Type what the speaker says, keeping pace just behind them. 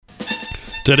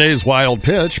Today's Wild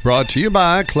Pitch brought to you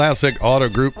by Classic Auto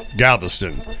Group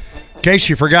Galveston. In case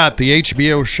you forgot, the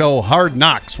HBO show Hard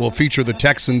Knocks will feature the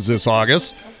Texans this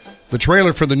August. The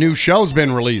trailer for the new show's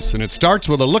been released, and it starts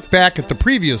with a look back at the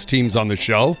previous teams on the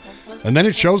show, and then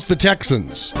it shows the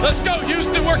Texans. Let's go,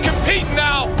 Houston. We're competing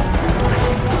now.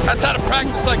 That's how to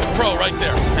practice like a pro right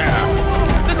there.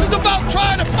 Yeah. This is about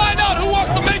trying to find out who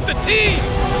wants to make the team.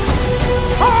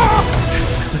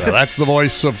 Yeah, that's the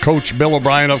voice of Coach Bill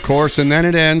O'Brien, of course, and then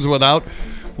it ends without,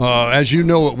 as you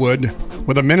know it would,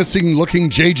 with a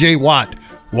menacing-looking J.J. Watt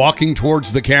walking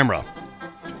towards the camera.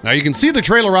 Now, you can see the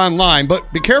trailer online,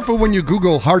 but be careful when you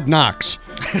Google Hard Knocks.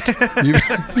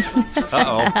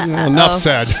 Uh-oh. Enough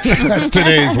said. That's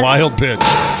today's Wild Pitch.